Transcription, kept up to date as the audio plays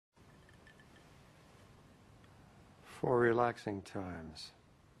For relaxing times,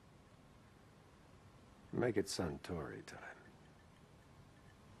 make it Suntory time.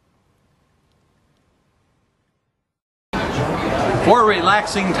 For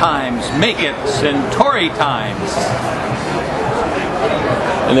relaxing times, make it Centauri times.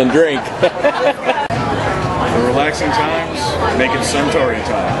 And then drink. For relaxing times, make it Centauri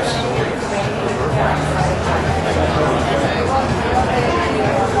times.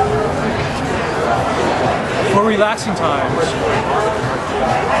 For relaxing times,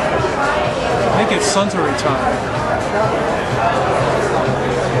 make it Suntory time.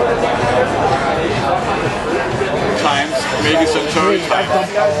 Times, make it Centauri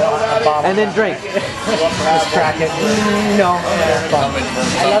times. And then drink. Just crack it. No.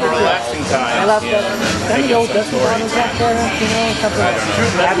 I love it. Relaxing times. I love that. Some of the old dusty bottles out there, you know, something like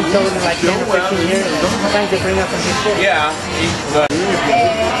that. Haven't sold in like 10 or 15 years. Sometimes they bring up some good shit. Yeah.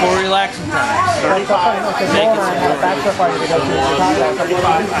 For relaxing times. Like, make it I had a bachelor party to go to in Chicago a couple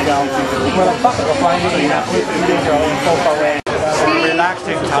of weeks ago. Well, the fucker will find it in that place in Israel in so far away. For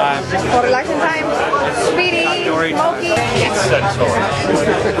relaxing times. For relaxing time, speedy, smoky. It's Centauri.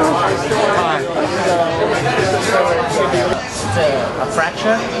 It's a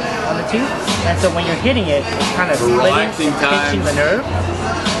fracture on the tooth, and so when you're hitting it, it's kind of splitting, pinching the nerve.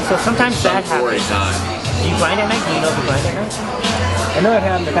 So sometimes that happens. Do you grind at night? Do you know if you grind at night? I know I've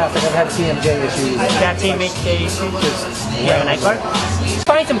had in the past, like I've had TMJ issues. That TMJ issue, just you have a night guard.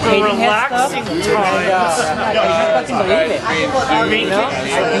 Find some caving head stuff, and I fucking believe it. You know?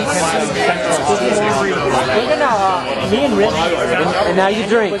 We're gonna, me and Rick, And now you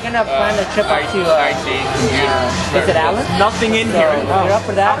drink. we're gonna plan a trip up to, is it Allen? Nothing in here. We're up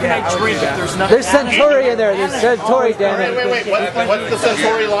for that. How can I drink if there's nothing? There's Centauri in there. There's Centauri, damn it. Wait, what's the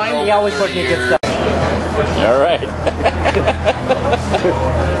Centauri line? He always works me good stuff. All right.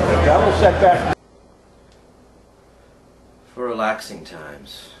 Travel setback. For relaxing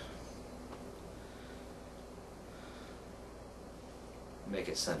times, make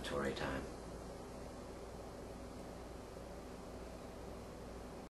it Centauri time.